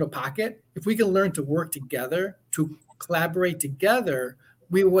our own little pocket, if we can learn to work together, to collaborate together,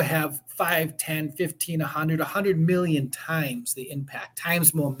 we will have 5, 10, 15, 100 million times the impact,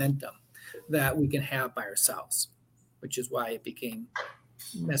 times momentum that we can have by ourselves, which is why it became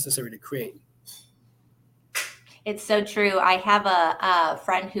necessary to create. It's so true. I have a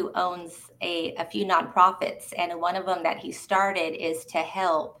friend who owns a few nonprofits, and one of them that he started is to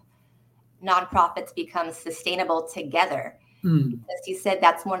help nonprofits become sustainable together. Because he said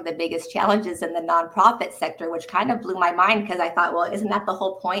that's one of the biggest challenges in the nonprofit sector, which kind of blew my mind because I thought, well, isn't that the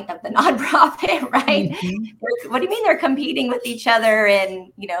whole point of the nonprofit, right? Mm-hmm. What do you mean they're competing with each other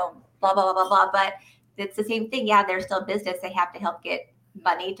and, blah, blah, blah, blah, blah. But it's the same thing. Yeah, they're still business. They have to help get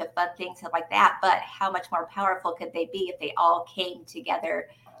money to fund things like that. But how much more powerful could they be if they all came together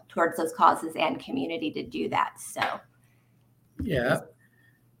towards those causes and community to do that? So, yeah.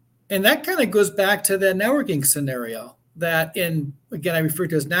 And that kind of goes back to the networking scenario. That again, I refer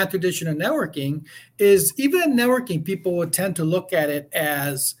to as non-traditional networking, is even in networking, people would tend to look at it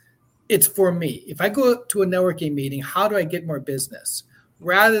as it's for me. If I go to a networking meeting, how do I get more business?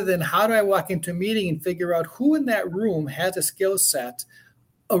 Rather than how do I walk into a meeting and figure out who in that room has a skill set,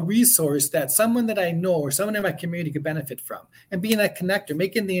 a resource that someone that I know or someone in my community could benefit from, and being that connector,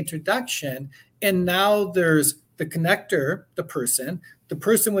 making the introduction. And now there's the connector, the person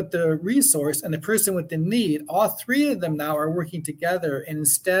with the resource, and the person with the need. All three of them now are working together. And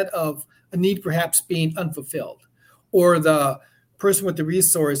instead of a need perhaps being unfulfilled, or the person with the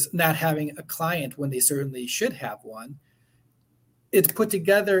resource not having a client when they certainly should have one, it's put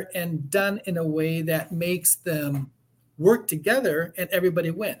together and done in a way that makes them work together and everybody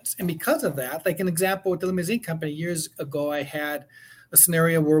wins. And because of that, like an example with the limousine company, years ago, I had a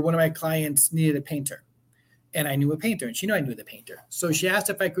scenario where one of my clients needed a painter. And I knew a painter, and she knew I knew the painter. So she asked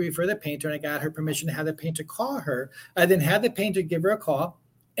if I could refer the painter, and I got her permission to have the painter call her. I then had the painter give her a call,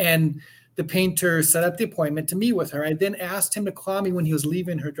 and the painter set up the appointment to meet with her. I then asked him to call me when he was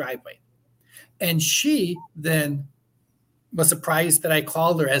leaving her driveway. And she then was surprised that I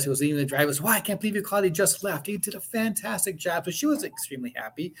called her as he was leaving the drive. Was, wow, I can't believe you called. He just left. He did a fantastic job. So she was extremely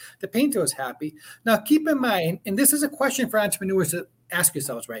happy. The painter was happy. Now, keep in mind, and this is a question for entrepreneurs to ask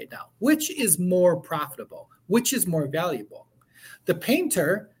yourselves right now, which is more profitable? Which is more valuable? The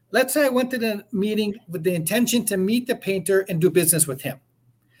painter, let's say I went to the meeting with the intention to meet the painter and do business with him.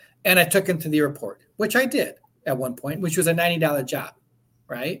 And I took him to the airport, which I did at one point, which was a $90 job,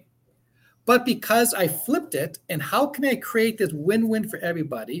 right? But because I flipped it, and how can I create this win-win for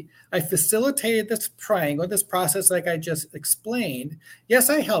everybody? I facilitated this triangle, this process like I just explained. Yes,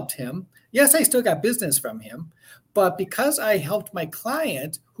 I helped him. Yes, I still got business from him. But because I helped my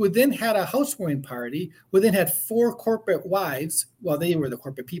client, who then had a housewarming party, who then had 4 corporate wives, well, they were the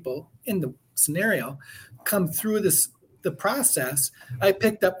corporate people in the scenario, come through the process, I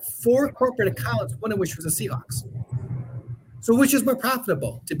picked up 4 corporate accounts, one of which was the Seahawks. So which is more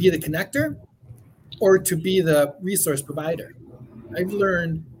profitable, to be the connector or to be the resource provider? I've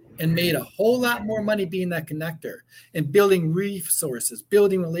learned and made a whole lot more money being that connector and building resources,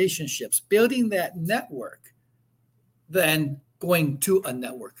 building relationships, building that network than going to a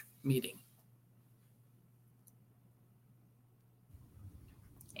network meeting.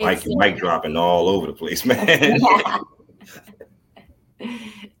 Mic dropping all over the place, man. Yeah.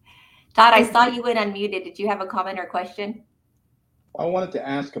 Todd, I saw you went unmuted. Did you have a comment or question? I wanted to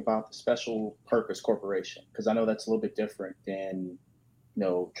ask about the special purpose corporation, because I know that's a little bit different than,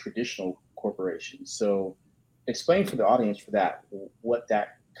 traditional corporations. So explain for the audience for that, what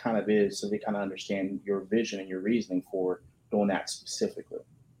that kind of is, so they kind of understand your vision and your reasoning for doing that specifically.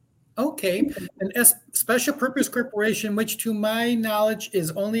 Okay, an special purpose corporation, which to my knowledge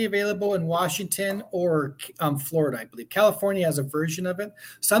is only available in Washington or Florida, I believe. California has a version of it.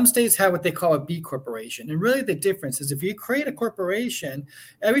 Some states have what they call a B corporation. And really the difference is if you create a corporation,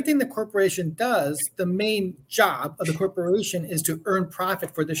 everything the corporation does, the main job of the corporation is to earn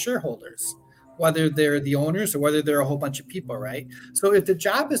profit for the shareholders, whether they're the owners or whether they're a whole bunch of people, right? So if the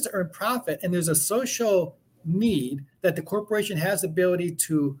job is to earn profit and there's a social need that the corporation has the ability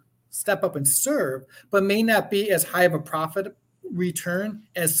to step up and serve, but may not be as high of a profit return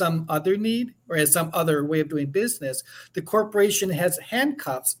as some other need or as some other way of doing business, the corporation has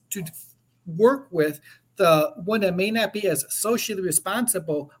handcuffs to work with the one that may not be as socially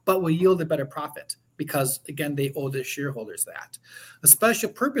responsible, but will yield a better profit because, again, they owe the shareholders that. A special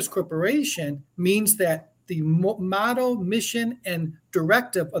purpose corporation means that the motto, mission, and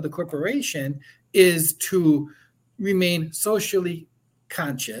directive of the corporation is to remain socially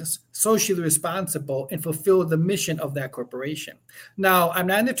conscious, socially responsible, and fulfill the mission of that corporation. Now, I'm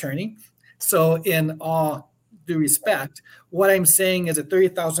not an attorney, so in all due respect, what I'm saying is a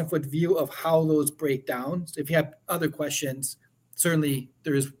 30,000-foot view of how those break down. So if you have other questions, certainly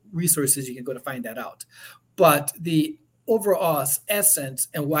there's resources you can go to find that out. But the overall essence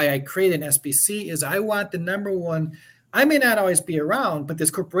and why I created an SBC is I want the number one, I may not always be around, but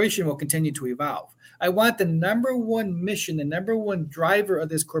this corporation will continue to evolve. I want the number one mission, the number one driver of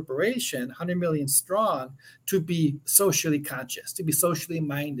this corporation, 100 million strong, to be socially conscious, to be socially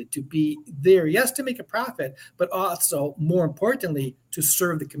minded, to be there, yes, to make a profit, but also, more importantly, to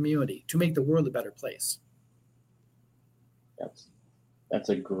serve the community, to make the world a better place. That's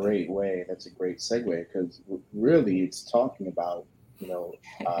a great way. That's a great segue, because really it's talking about,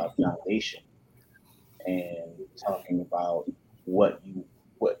 foundation and talking about what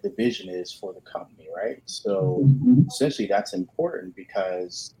the vision is for the company, right? So essentially that's important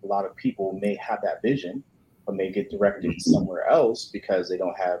because a lot of people may have that vision, but may get directed somewhere else because they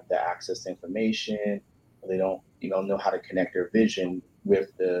don't have the access to information, or they don't, know how to connect their vision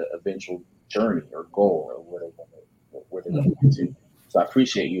with the eventual journey or goal or where they're going to. So I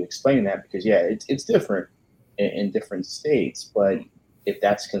appreciate you explaining that because, yeah, it's different in different states, but if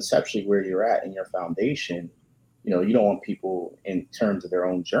that's conceptually where you're at in your foundation, you don't want people in terms of their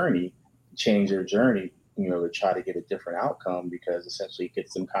own journey to change their journey, to try to get a different outcome because essentially it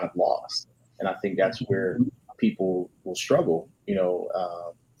gets them kind of lost. And I think that's where people will struggle,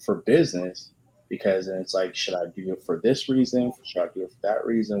 for business, because then it's like, should I do it for this reason? Should I do it for that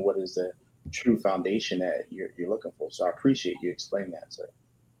reason? What is the true foundation that you're looking for? So I appreciate you explaining that, sir.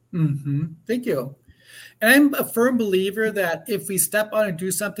 Mm-hmm. Thank you. And I'm a firm believer that if we step out and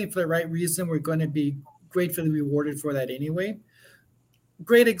do something for the right reason, we're going to be gratefully rewarded for that anyway.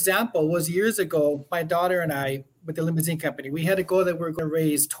 Great example was years ago, my daughter and I, with the limousine company, we had a goal that we were going to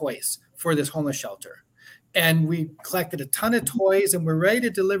raise toys for this homeless shelter. And we collected a ton of toys and we're ready to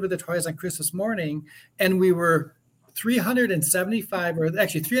deliver the toys on Christmas morning. And we were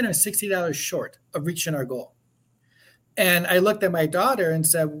 $360 short of reaching our goal. And I looked at my daughter and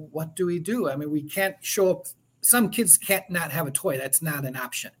said, what do we do? I mean, we can't show up. Some kids can't not have a toy. That's not an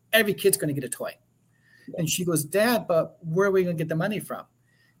option. Every kid's going to get a toy. And she goes, Dad, but where are we going to get the money from?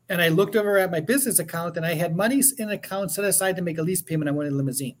 And I looked over at my business account, and I had monies in an account set aside to make a lease payment on one of the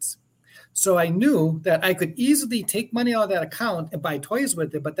limousines. So I knew that I could easily take money out of that account and buy toys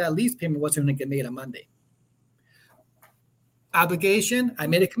with it, but that lease payment wasn't going to get made on Monday. Obligation, I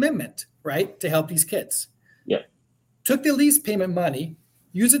made a commitment, right, to help these kids. Yeah. Took the lease payment money,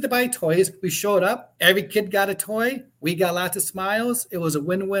 used it to buy toys. We showed up. Every kid got a toy. We got lots of smiles. It was a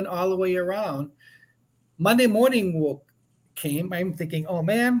win-win all the way around. Monday morning came. I'm thinking, oh,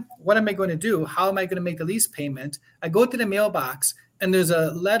 man, what am I going to do? How am I going to make the lease payment? I go to the mailbox, and there's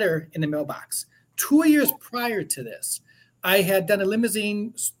a letter in the mailbox. 2 years prior to this, I had done a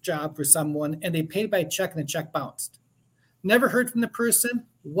limousine job for someone, and they paid by check, and the check bounced. Never heard from the person,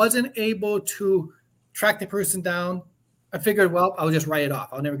 wasn't able to track the person down. I figured, well, I'll just write it off.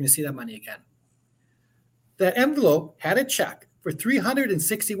 I'm never going to see that money again. That envelope had a check for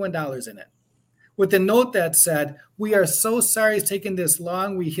 $361 in it, with a note that said, we are so sorry it's taken this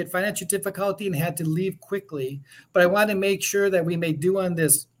long. We hit financial difficulty and had to leave quickly, but I want to make sure that we may due on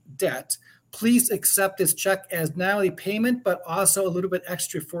this debt. Please accept this check as not only payment, but also a little bit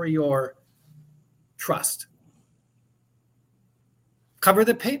extra for your trust. Covered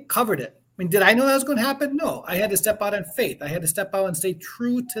it. I mean, did I know that was going to happen? No, I had to step out in faith. I had to step out and stay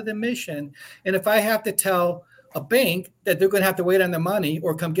true to the mission. And if I have to tell a bank that they're going to have to wait on the money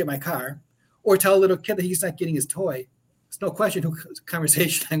or come get my car, or tell a little kid that he's not getting his toy, there's no question who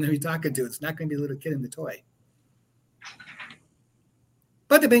conversation I'm going to be talking to. It's not going to be the little kid in the toy.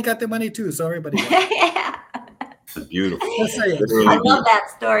 But the bank got their money too, so everybody got it. Yeah. It's beautiful. I love that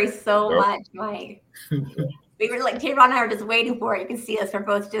story so much, Mike. We were like, T-Ron and I were just waiting for it. You can see us. We're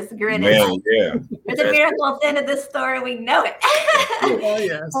both just grinning. Man, yeah. There's a miracle at the end of this story. We know it. Oh,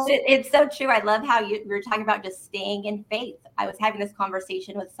 yes. It's so true. I love how you were talking about just staying in faith. I was having this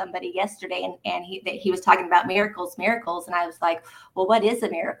conversation with somebody yesterday, and he was talking about miracles. And I was like, well, what is a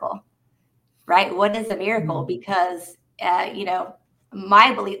miracle? Right? What is a miracle? Because,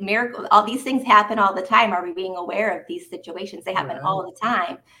 my belief, miracle, all these things happen all the time. Are we being aware of these situations? They happen all the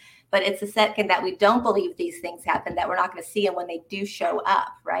time. But it's the second that we don't believe these things happen that we're not going to see them when they do show up,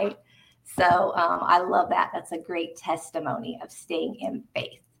 right? So I love that. That's a great testimony of staying in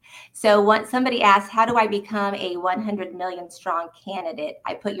faith. So once somebody asks, how do I become a 100 million strong candidate?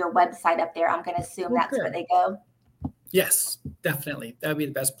 I put your website up there. I'm going to assume that's where they go. Yes, definitely. That would be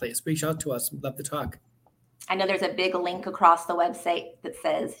the best place. Reach out to us. We'd love to talk. I know there's a big link across the website that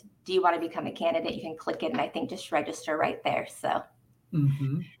says, do you want to become a candidate? You can click it and I think just register right there. So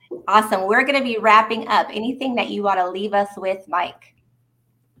Awesome. We're going to be wrapping up. Anything that you want to leave us with, Mike?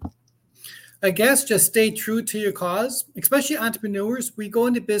 I guess just stay true to your cause, especially entrepreneurs. We go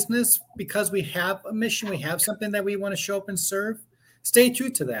into business because we have a mission. We have something that we want to show up and serve. Stay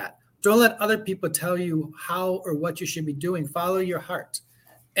true to that. Don't let other people tell you how or what you should be doing. Follow your heart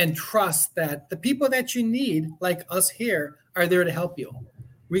and trust that the people that you need, like us here, are there to help you.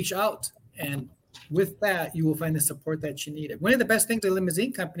 Reach out, and with that, you will find the support that you needed. One of the best things in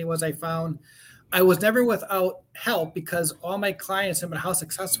limousine company was I found I was never without help, because all my clients, no matter how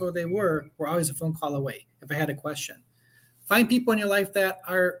successful they were always a phone call away if I had a question. Find people in your life that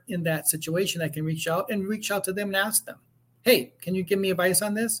are in that situation that can reach out to them and ask them, hey, can you give me advice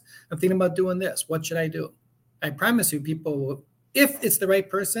on this? I'm thinking about doing this. What should I do? I promise you, people will, if it's the right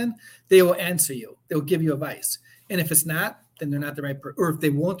person, they will answer you. They'll give you advice. And if it's not, then they're not the right person. Or if they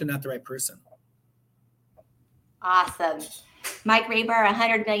won't, they're not the right person. Awesome. Mike Rayber,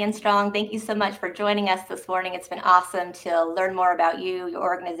 100 million strong. Thank you so much for joining us this morning. It's been awesome to learn more about you, your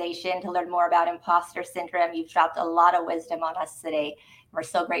organization, to learn more about imposter syndrome. You've dropped a lot of wisdom on us today. We're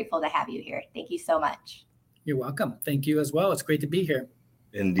so grateful to have you here. Thank you so much. You're welcome. Thank you as well. It's great to be here.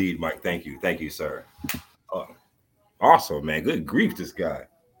 Indeed, Mike. Thank you. Thank you, sir. Awesome, man. Good grief, this guy.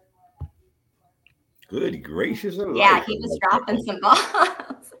 Good gracious alive. Yeah, he was dropping some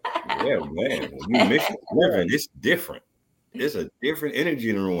bombs. Yeah, man. When you mission driven, it's different. There's a different energy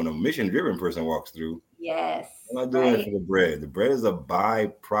in the room when a mission driven person walks through. Yes. I'm not doing it for the bread. The bread is a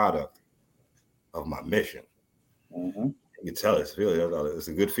byproduct of my mission. You can tell it's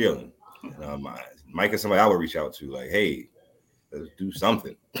a good feeling. Mike is somebody I would reach out to, like, hey, let's do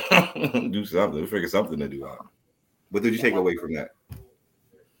something. Do something. Let's figure something to do out. What did you take away from that?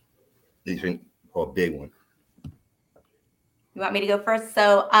 Did you think a big one? You want me to go first?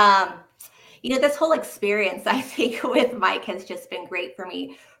 So, this whole experience, I think, with Mike has just been great for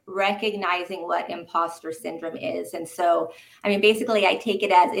me, recognizing what imposter syndrome is. And so, basically, I take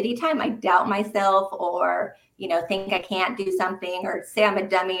it as anytime I doubt myself or, think I can't do something or say I'm a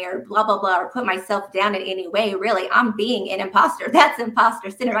dummy or blah, blah, blah, or put myself down in any way, really, I'm being an imposter. That's imposter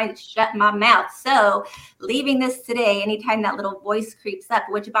syndrome. I need to shut my mouth. So leaving this today, anytime that little voice creeps up,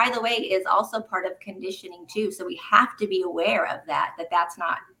 which by the way, is also part of conditioning too. So we have to be aware of that's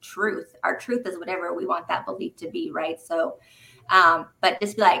not truth. Our truth is whatever we want that belief to be, right? So, but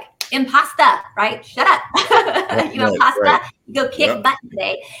just be like, impasta, right? Shut up. You impasta, right. Go kick butt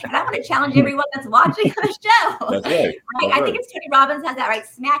today. And I want to challenge everyone that's watching the show. That's right. I think it's Tony Robbins has that, right?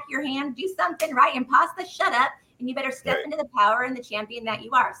 Smack your hand, do something, right? Impasta, shut up. And you better step into the power and the champion that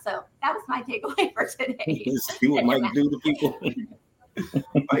you are. So that was my takeaway for today. See what Mike do to people.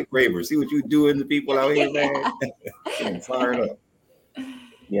 Mike Raber, see what you doing to people out here, man. Getting fired up.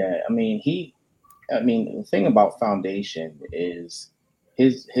 Yeah, I mean, the thing about foundation is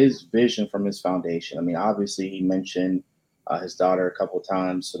his vision from his foundation. I mean, obviously he mentioned his daughter a couple of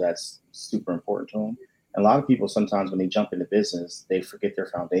times, so that's super important to him. And a lot of people sometimes when they jump into business, they forget their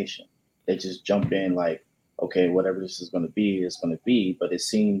foundation. They just jump in like, okay, whatever this is going to be, it's going to be. But it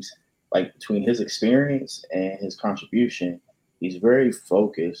seems like between his experience and his contribution, he's very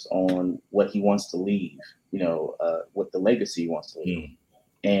focused on what he wants to leave, what the legacy he wants to leave. Mm.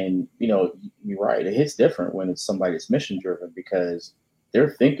 And, you're right. It hits different when it's somebody that's mission driven because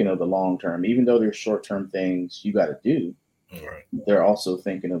they're thinking of the long term, even though there's short term things you got to do. Right. They're also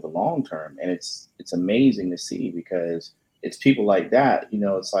thinking of the long term. And it's amazing to see because it's people like that.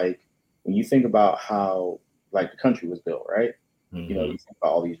 It's like when you think about how like the country was built, right? Mm-hmm. You think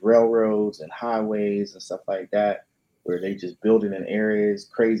about all these railroads and highways and stuff like that, where they just build it in areas,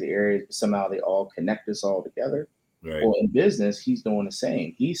 crazy areas, but somehow they all connect us all together. Right. Well, in business, he's doing the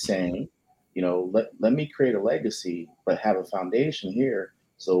same. He's saying, let me create a legacy, but have a foundation here.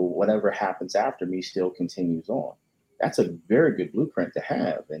 So whatever happens after me still continues on. That's a very good blueprint to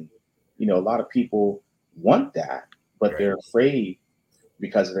have. And, a lot of people want that, but they're afraid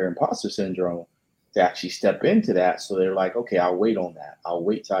because of their imposter syndrome to actually step into that. So they're like, okay, I'll wait on that. I'll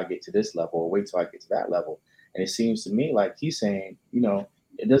wait till I get to this level or wait till I get to that level. And it seems to me like he's saying,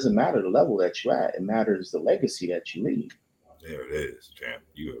 it doesn't matter the level that you're at. It matters the legacy that you leave. There it is, champ.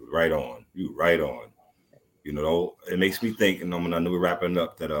 You're right on. You're right on. It makes me think, and I know we're wrapping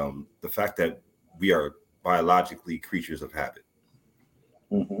up, that the fact that we are biologically creatures of habit.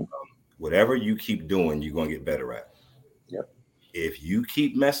 Mm-hmm. Whatever you keep doing, you're going to get better at. Yep. If you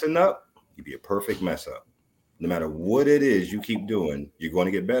keep messing up, you'll be a perfect mess up. No matter what it is you keep doing, you're going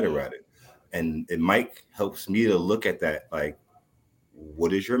to get better at it. And Mike helps me to look at that, like,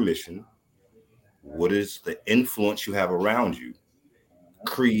 what is your mission? What is the influence you have around you?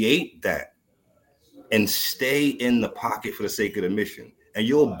 Create that and stay in the pocket for the sake of the mission. And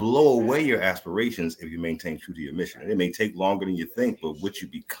you'll blow away your aspirations if you maintain true to your mission. And it may take longer than you think, but what you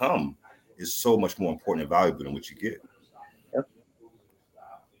become is so much more important and valuable than what you get. Yep.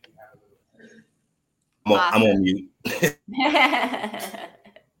 I'm on mute.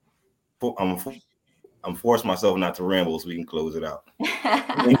 I'm forcing myself not to ramble so we can close it out.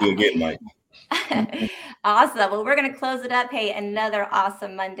 Thank you again, Mike. Awesome. Well, we're going to close it up. Hey, another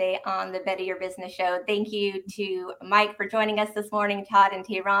awesome Monday on the Better Your Business Show. Thank you to Mike for joining us this morning, Todd and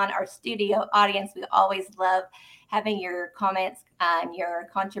Tehran, our studio audience. We always love having your comments and your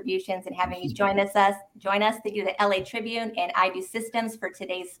contributions and having you join us. Thank you to the LA Tribune and IDO Systems for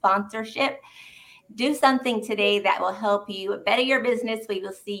today's sponsorship. Do something today that will help you better your business. We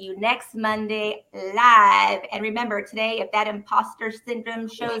will see you next Monday live. And remember today, if that imposter syndrome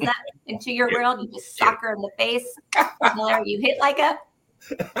shows up into your world, you just sock her in the face. You hit like a.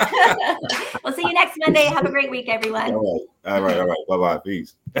 We'll see you next Monday. Have a great week, everyone. All right. Bye-bye.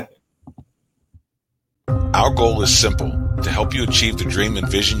 Peace. Our goal is simple: to help you achieve the dream and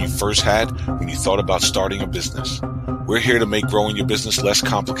vision you first had when you thought about starting a business. We're here to make growing your business less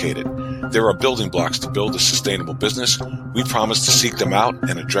complicated. There are building blocks to build a sustainable business. We promise to seek them out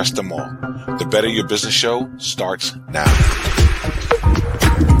and address them all. The Better Your Business Show starts now.